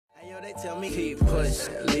They tell me keep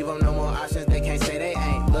pushing, leave them no more options, they can't say they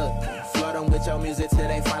ain't looking. Flood them with your music till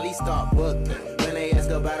they finally start booking. When they ask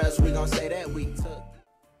about us, we gon' say that we took.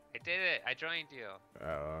 I did it, I joined you.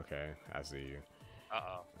 Oh, okay, I see you.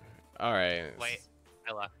 Uh-oh. Alright. Wait,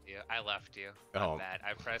 I left you. Oh. My bad,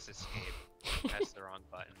 I pressed escape. That's the wrong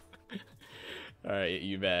button. Alright,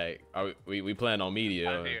 you back. We plan on media.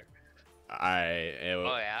 I'm here. Alright.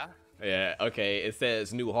 Oh yeah? Yeah, okay, it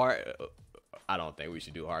says new hard. I don't think we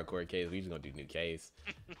should do hardcore case. We just gonna do new case.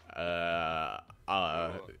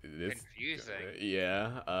 This, confusing.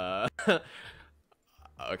 Yeah.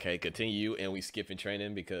 Okay, continue, and we skipping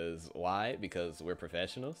training because why? Because we're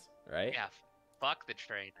professionals, right? Yeah. Fuck the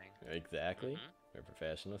training. Exactly. We're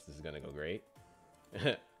professionals. This is gonna go great.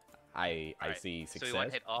 I see success. So we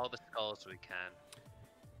want to hit all the skulls we can.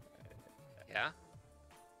 Yeah.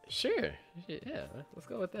 Sure. Yeah. Let's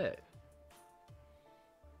go with that.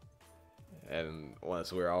 And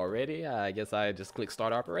once we're all ready, I guess I just click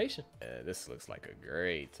start operation. This looks like a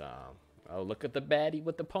great time. Oh, look at the baddie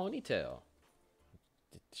with the ponytail.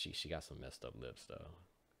 She got some messed up lips though,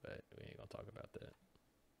 but we ain't gonna talk about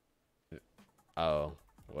that. Oh,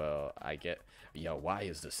 well, I get. Yo, why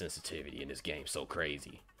is the sensitivity in this game so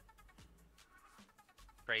crazy?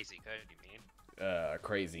 Crazy good, you mean?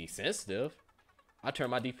 Crazy sensitive. I turn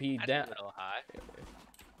my DP That's down. a little high.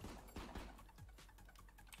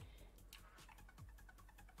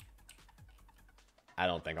 I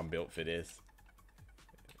don't think I'm built for this.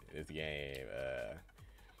 This game,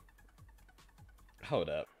 hold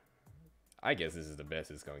up. I guess this is the best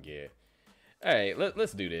it's gonna get. Alright,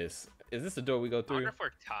 let's do this. Is this the door we go I through? wonder if we're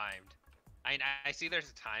timed. I see there's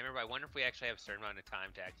a timer, but I wonder if we actually have a certain amount of time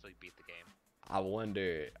to actually beat the game. I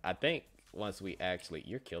wonder. I think once we actually...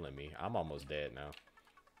 You're killing me. I'm almost dead now.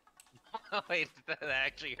 Wait, that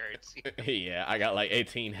actually hurts you. Yeah, I got like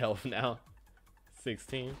 18 health now.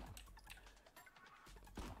 16.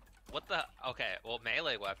 What the? Okay, well,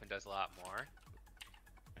 melee weapon does a lot more.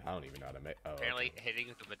 I don't even know how to make... Oh, Apparently, okay. hitting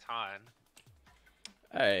with the baton.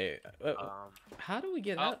 Hey, how do we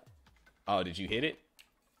get out? Oh, did you hit it?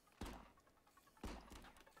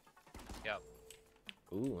 Yep.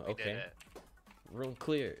 Ooh, We okay. did it. Room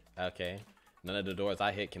cleared. Okay. None of the doors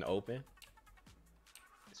I hit can open.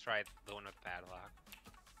 Let's try the one with padlock.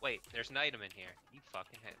 Wait, there's an item in here. You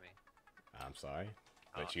fucking hit me. I'm sorry,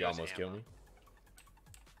 but Oh, you it was almost ammo. killed me.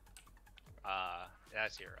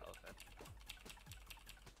 That's irrelevant.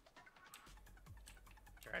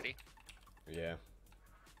 You ready? Yeah.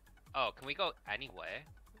 Oh, can we go anyway?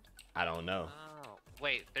 I don't know. Oh,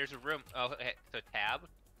 wait, there's a room. Oh, okay, so tab,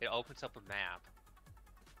 it opens up a map.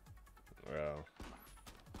 Well,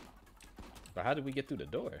 but how did we get through the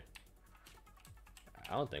door?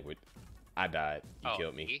 I don't think we... I died. You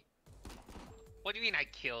killed me. E? What do you mean I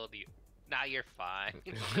killed you? Nah, you're fine.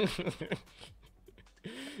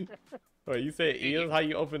 Oh, you said E is how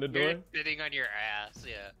you open the door? You're sitting on your ass,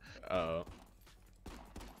 yeah. Oh.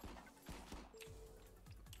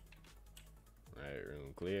 Alright,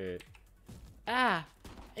 room cleared. Ah!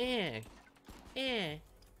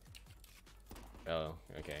 Oh,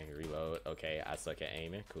 okay, reload. Okay, I suck at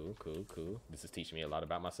aiming. Cool, cool, cool. This is teaching me a lot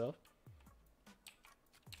about myself.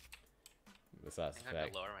 Besides the I have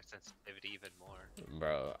fact, to lower my sensitivity even more.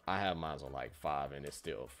 bro, I have mine on like 5 and it's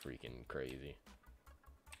still freaking crazy.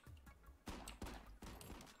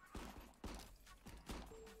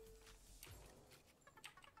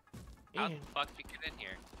 How the fuck did you get in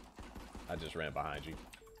here? I just ran behind you.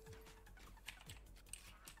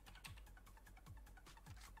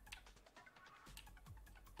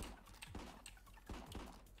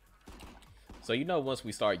 So you know, once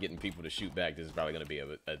we start getting people to shoot back, this is probably going to be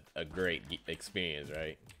a great experience,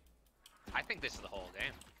 right? I think this is the whole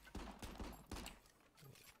game.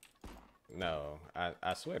 No,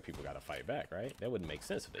 I swear people got to fight back, right? That wouldn't make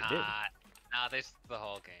sense if they didn't. Nah, this is the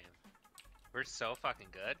whole game. We're so fucking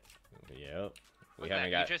good. Yep. We Look haven't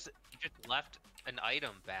at got... You just left an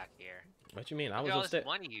item back here. What you mean? I Look was at all upstairs. this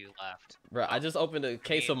money you left. Bro, I just opened a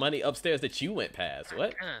case of money upstairs that you went past.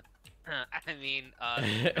 What? I mean, no,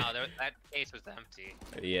 that case was empty.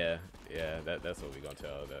 Yeah, that's what we gonna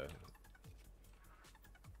tell the...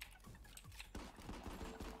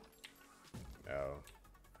 Oh,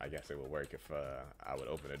 I guess it would work if I would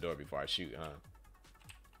open the door before I shoot, huh?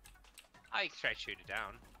 I try to shoot it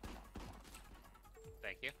down.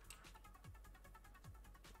 Thank you.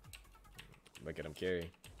 Look at him carry.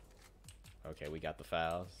 Okay, we got the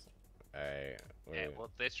files. Alright. Yeah, well,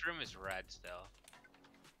 this room is red still.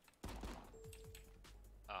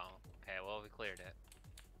 Oh, okay, well, we cleared it.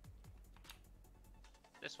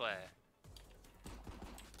 This way.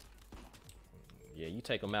 Yeah, you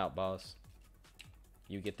take them out, boss.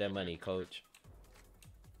 You get that money, coach.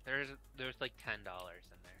 There's like $10 in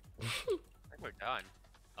there. I think we're done.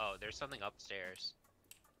 Oh, there's something upstairs.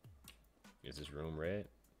 Is this room red?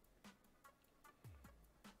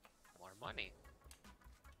 More money.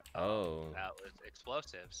 Oh. That was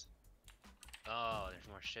explosives. Oh, there's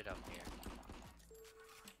more shit up here.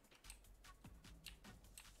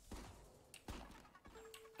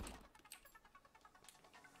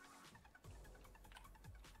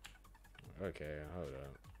 Okay, hold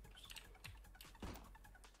up.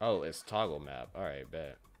 Oh, it's toggle map. All right,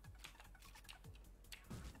 bet.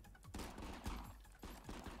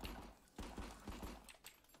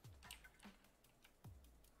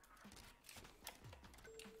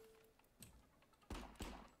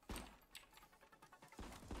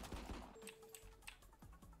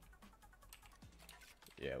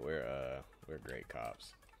 Yeah, we're great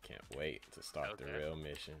cops. Can't wait to start the real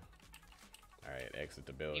mission. All right, exit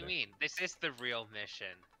the building. What do you mean? This is the real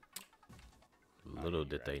mission. Little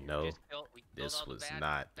did they know, We killed this all the was bad-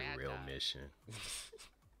 not the bad real guys. mission.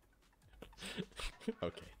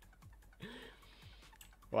 Okay.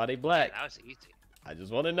 Why they black? That was easy. I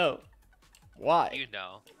just want to know. Why? You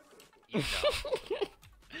know. You know.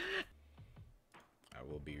 I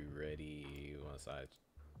will be ready once I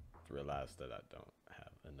realize that I don't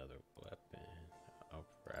have another weapon.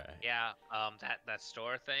 Alright. Yeah, that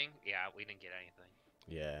store thing, yeah, we didn't get anything.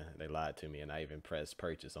 Yeah, they lied to me and I even pressed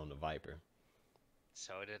purchase on the Viper.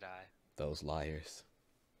 So did I. Those liars.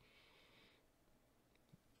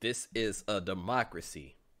 This is a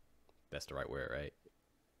democracy. That's the right word, right?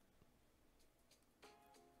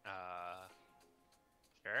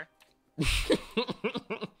 Sure.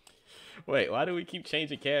 Wait, why do we keep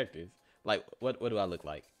changing characters? Like, what do I look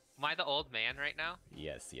like? Am I the old man right now?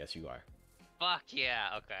 Yes, you are. Fuck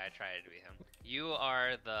yeah. Okay, I tried to be him. You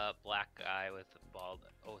are the black guy with the bald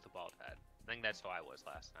head. I think that's who I was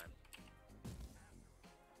last time.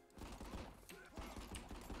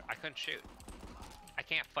 I couldn't shoot. I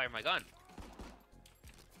can't fire my gun.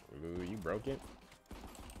 Ooh, you broke it?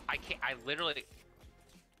 I can't. I literally.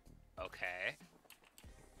 Okay.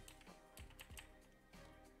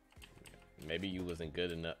 Maybe you wasn't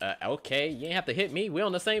good enough. Okay, you ain't have to hit me. We're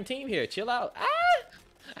on the same team here. Chill out. Ah!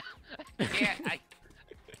 Yeah,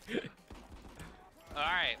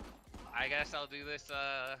 Alright. I guess I'll do this,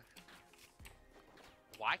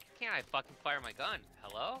 Why can't I fucking fire my gun?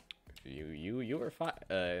 Hello? You were fine.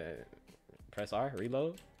 Press R,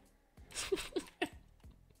 reload.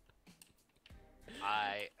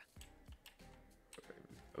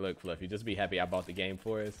 Look, Fluffy, just be happy I bought the game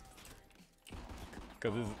for us.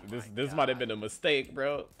 Cause this might have been a mistake,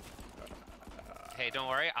 bro. Hey, don't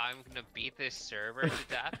worry. I'm gonna beat this server to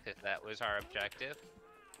death because that was our objective.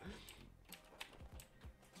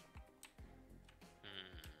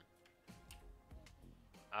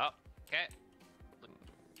 Oh, okay.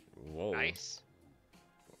 Whoa. Nice.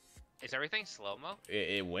 Is everything slow-mo?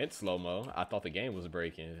 It went slow-mo. I thought the game was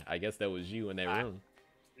breaking. I guess that was you in that room.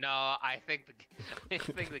 No, I think the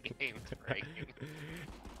game's breaking.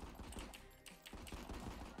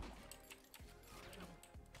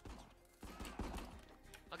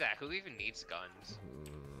 Look at that. Who even needs guns?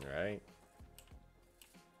 Right.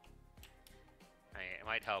 It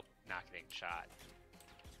might help not getting shot.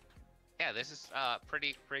 Yeah, this is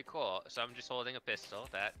pretty cool. So I'm just holding a pistol.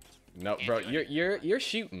 That. No, bro, you're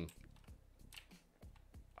shooting.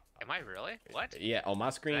 Am I really? What? Yeah, on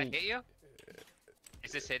my screen. Did I hit you?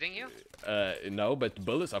 Is this hitting you? No, but the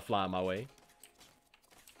bullets are flying my way.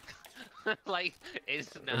 Like,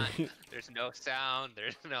 it's not. There's no sound.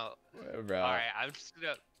 There's no. Bro. All right, I'm just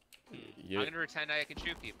gonna. I'm gonna pretend I can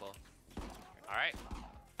shoot people. All right.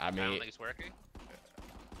 I mean. I don't think it's working.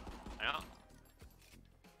 I know.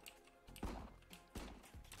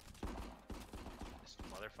 This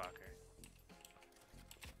motherfucker.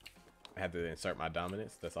 I have to insert my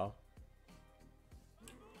dominance. That's all.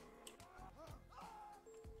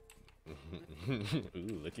 Ooh,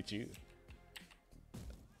 look at you.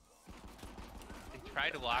 They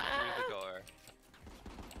tried to walk through the door.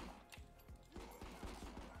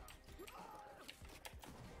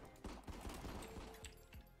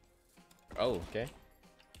 Oh, okay.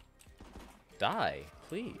 Die,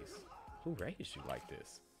 please. Who raised you like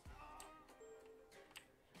this?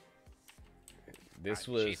 This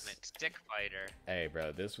was Achievement, stick fighter. Hey,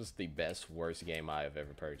 bro, this was the best worst game I have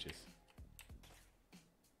ever purchased.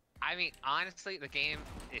 I mean, honestly, the game,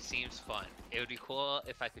 it seems fun. It would be cool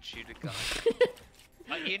if I could shoot a gun.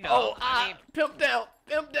 But you know, I mean, pimp down,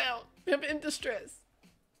 pimp in distress.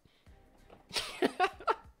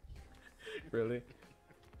 Really?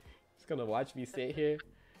 Just gonna watch me sit here?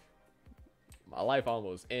 My life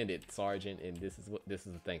almost ended, Sergeant, and this is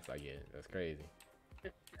the thanks I get. That's crazy.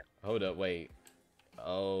 Hold up, wait.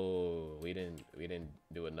 Oh, we didn't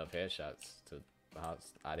do enough headshots to.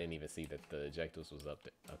 I didn't even see that the objectives was up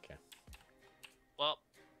there. Okay. Well,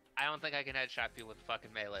 I don't think I can headshot people with a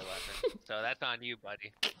fucking melee weapon, so that's on you,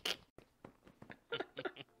 buddy.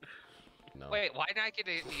 No. Wait, why didn't I get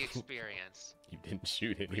the experience? You didn't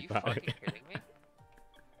shoot Are you anybody. fucking kidding me?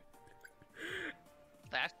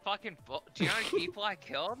 That's fucking bull. Do you know how many people I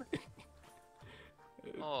killed?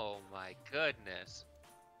 Oh my goodness.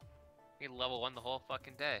 You level 1 the whole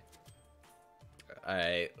fucking day. All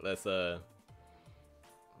right, let's try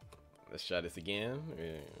this again.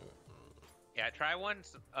 Yeah, try one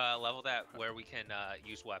level that where we can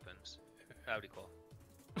use weapons. That would be cool.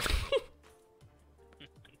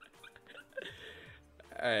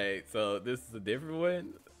 Alright, so this is a different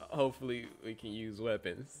one. Hopefully we can use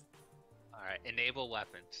weapons. Alright, enable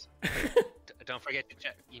weapons. Don't forget to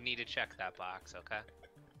check. You need to check that box, okay?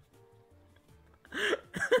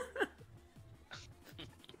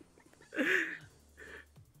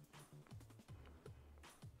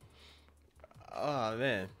 Oh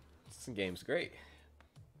man, this game's great.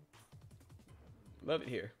 Love it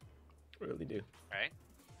here. Really do. Right?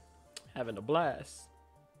 Having a blast.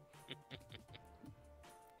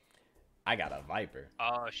 I got a Viper.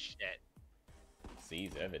 Oh shit.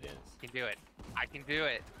 Sees evidence. I can do it. I can do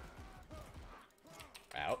it.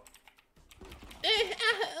 Out.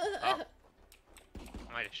 Oh.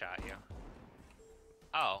 I might have shot you.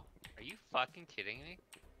 Oh, are you fucking kidding me?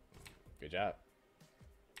 Good job.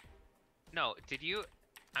 No, did you?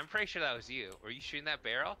 I'm pretty sure that was you. Were you shooting that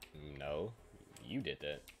barrel? No, you did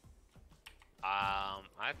that. I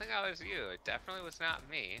think that was you. It definitely was not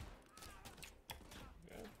me.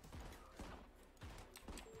 Yeah.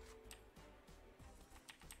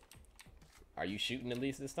 Are you shooting at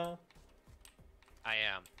least this time? I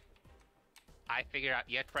am. I figured out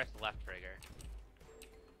you have to press the left trigger.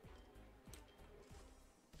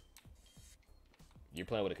 You're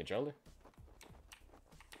playing with a controller?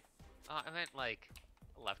 Oh, I meant like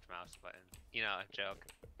left mouse button. You know, a joke.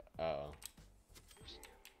 Uh-oh.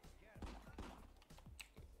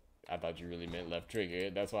 I thought you really meant left trigger.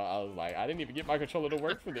 That's why I was like, I didn't even get my controller to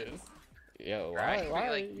work for this. Yo, why?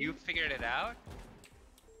 Like, you figured it out?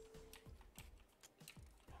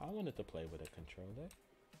 I wanted to play with a controller.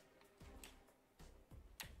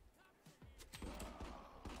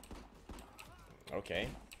 Okay.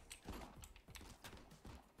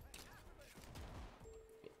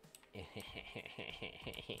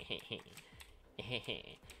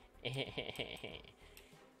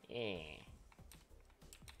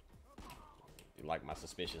 You like my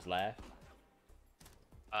suspicious laugh?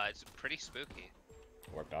 It's pretty spooky.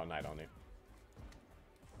 Worked all night on it.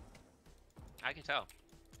 I can tell.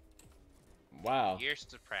 Wow. Years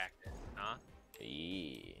to practice, huh?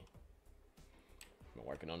 Yeah. Been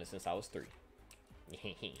working on it since I was 3.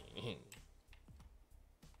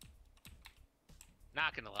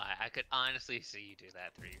 Not gonna lie, I could honestly see you do that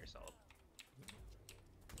at 3 years old.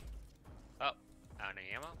 Oh, out of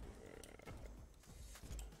ammo?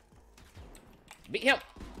 Beat him!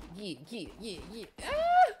 Yeah.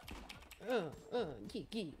 Ah!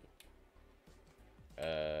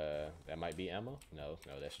 Yeah. That might be ammo? No,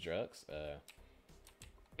 that's drugs.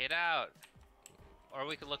 Get out! Or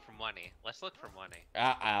we could look for money. Let's look for money.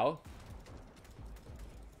 Ow.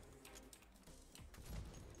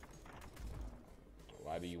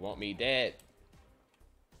 Why do you want me dead?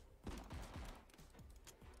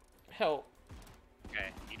 Help. Okay,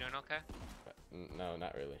 you doing okay? No,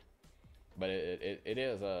 not really. But it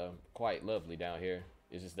is quite lovely down here.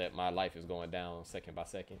 It's just that my life is going down second by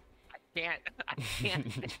second. I can't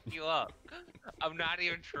pick you up. I'm not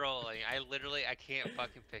even trolling. I can't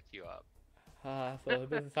fucking pick you up. So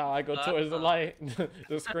this is how I go towards the light.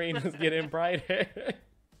 The screen is getting brighter.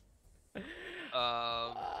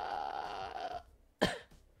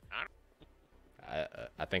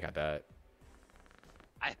 I think I died.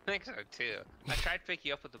 I think so too. I tried to pick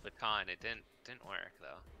you up with the baton. It didn't work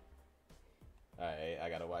though. Alright, I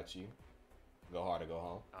gotta watch you. Go hard or go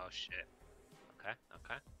home. Oh shit. Okay.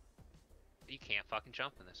 You can't fucking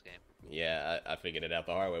jump in this game. Yeah, I figured it out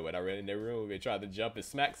the hard way when I ran in their room. They tried to jump and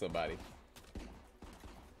smack somebody.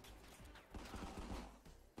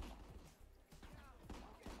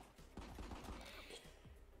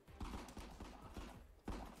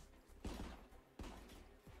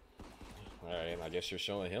 Alright, I guess you're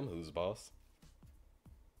showing him who's boss.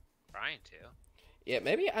 Trying to. Yeah,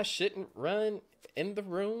 maybe I shouldn't run in the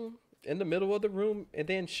room, in the middle of the room, and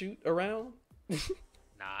then shoot around.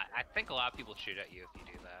 Nah, I think a lot of people shoot at you if you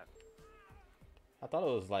do I thought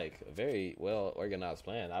it was like a very well organized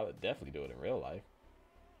plan. I would definitely do it in real life.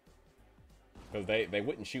 Because they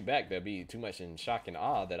wouldn't shoot back. They'd be too much in shock and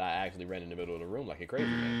awe that I actually ran in the middle of the room like a crazy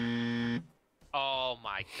man. Oh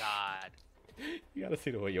my god. You gotta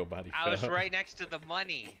see the way your body felt. I was right next to the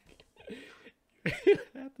money. You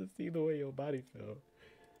have to see the way your body felt.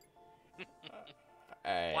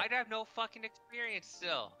 Why do I have no fucking experience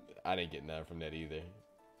still? I didn't get none from that either.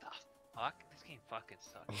 The fuck? This game fucking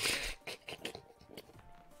sucks.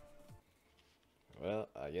 Well,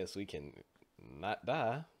 I guess we can not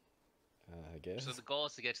die. I guess. So the goal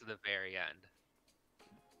is to get to the very end.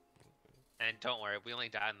 And don't worry, we only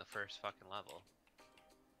died in the first fucking level.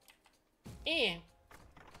 Yeah.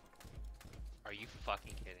 Are you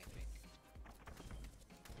fucking kidding me?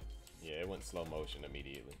 Yeah, it went slow motion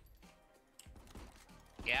immediately.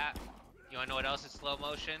 Yeah. You wanna know what else is slow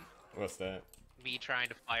motion? What's that? Me trying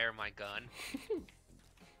to fire my gun.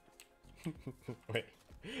 Wait.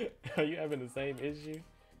 Are you having the same issue?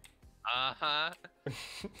 Uh-huh.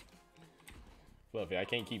 Fluffy, I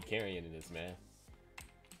can't keep carrying this, man.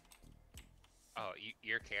 Oh,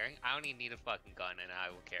 you're carrying? I don't even need a fucking gun and I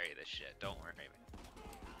will carry this shit. Don't worry, man.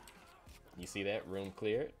 You see that? Room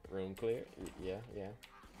cleared. Room cleared. Yeah, yeah.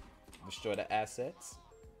 Destroy the assets.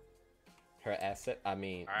 Her asset. I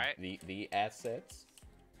mean, all right. the assets.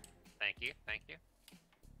 Thank you. Thank you.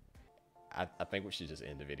 I think we should just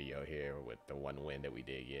end the video here with the one win that we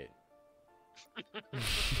did get.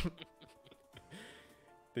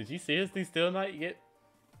 Did you seriously still not get?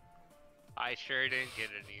 I sure didn't get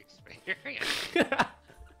any experience.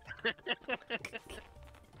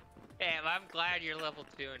 Damn, I'm glad you're level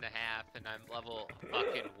 2.5 and I'm level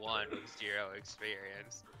fucking 1 with 0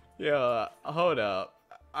 experience. Yeah, hold up.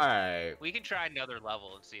 Alright. We can try another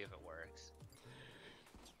level and see if it works.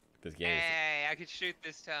 This game. Hey, I could shoot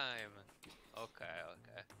this time. Okay,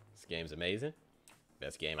 okay. This game's amazing.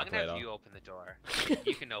 Best game I I'm played gonna on. have you open the door.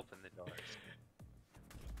 You can open the doors.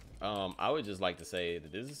 I would just like to say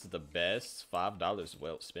that this is the best $5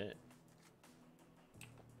 well spent.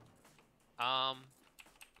 I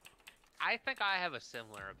think I have a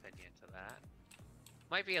similar opinion to that.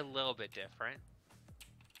 Might be a little bit different.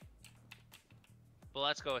 But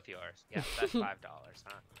let's go with yours. Yeah, that's $5,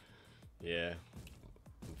 huh? Yeah.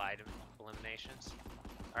 Item eliminations.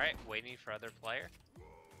 Alright, waiting for other player.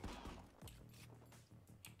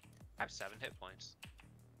 I have 7 hit points.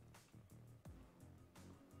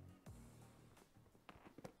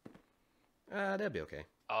 That'll be okay.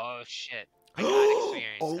 Oh shit. I got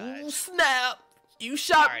experience, Oh guys. snap! You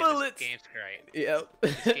shot Alright, bullets! this game's great. Yep.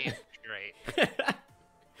 This game's great.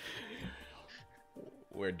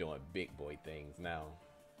 We're doing big boy things now.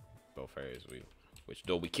 Go first. Which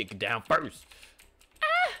door we kicking down first?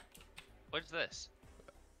 What's this?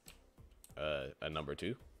 A number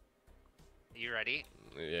 2. You ready?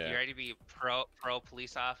 Yeah. You ready to be pro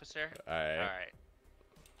police officer? Alright. Alright.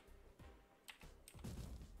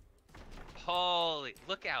 Holy,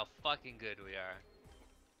 look how fucking good we are.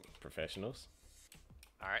 Professionals.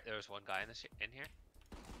 Alright, there was one guy in here.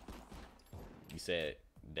 You said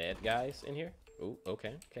dead guys in here? Ooh,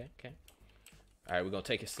 okay. Alright, we're gonna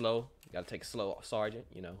take it slow. Gotta take it slow, Sergeant.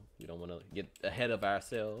 You know, we don't wanna get ahead of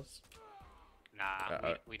ourselves.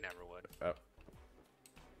 Nah, we never would.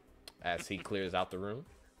 As he clears out the room.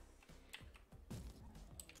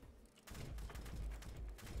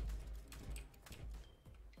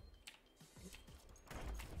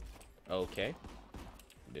 Okay.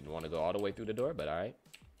 Didn't want to go all the way through the door, but alright.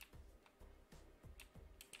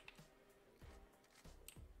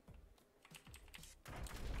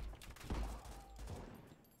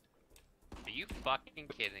 Are you fucking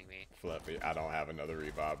kidding me? Fluffy, I don't have another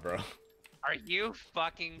revive, bro. Are you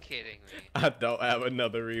fucking kidding me? I don't have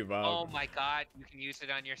another revive. Oh my god, you can use it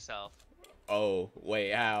on yourself. Oh,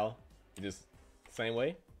 wait, how? Just same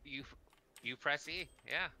way? You press E,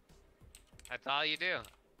 yeah. That's all you do.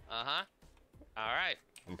 Uh-huh. Alright.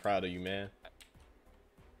 I'm proud of you, man.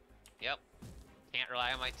 Yep. Can't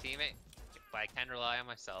rely on my teammate, but I can rely on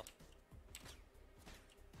myself.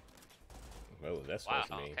 What was that Wow, supposed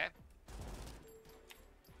to mean? okay.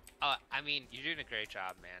 I mean, you're doing a great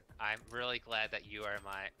job, man. I'm really glad that you are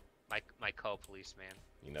my co-policeman.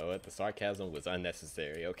 You know what? The sarcasm was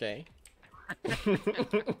unnecessary, okay?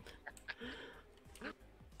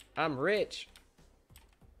 I'm rich.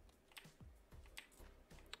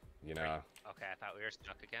 You know. Okay, I thought we were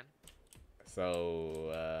stuck again.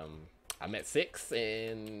 So, I'm at 6,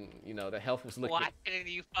 and, you know, the health was looking... Why didn't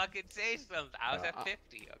you fucking say something? I was at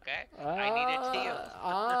 50, okay? I needed heals.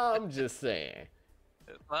 I'm just saying.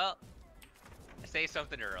 Well, say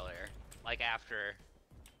something earlier. Like after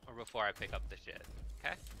or before I pick up the shit.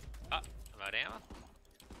 Okay? Oh, I'm I'm out of ammo.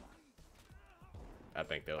 I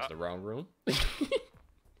think that was the wrong room. I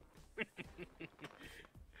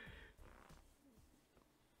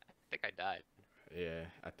think I died. Yeah,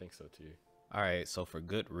 I think so too. All right, so for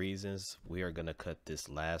good reasons, we are gonna cut this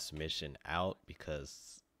last mission out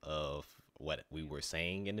because of what we were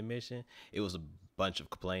saying in the mission. It was a bunch of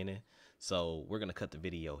complaining, so we're gonna cut the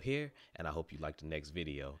video here, and I hope you like the next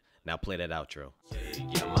video. Now play that outro.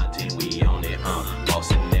 Yeah, my team, we on it,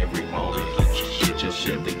 bossing every moment. Get your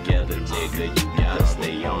shit together, nigga. You got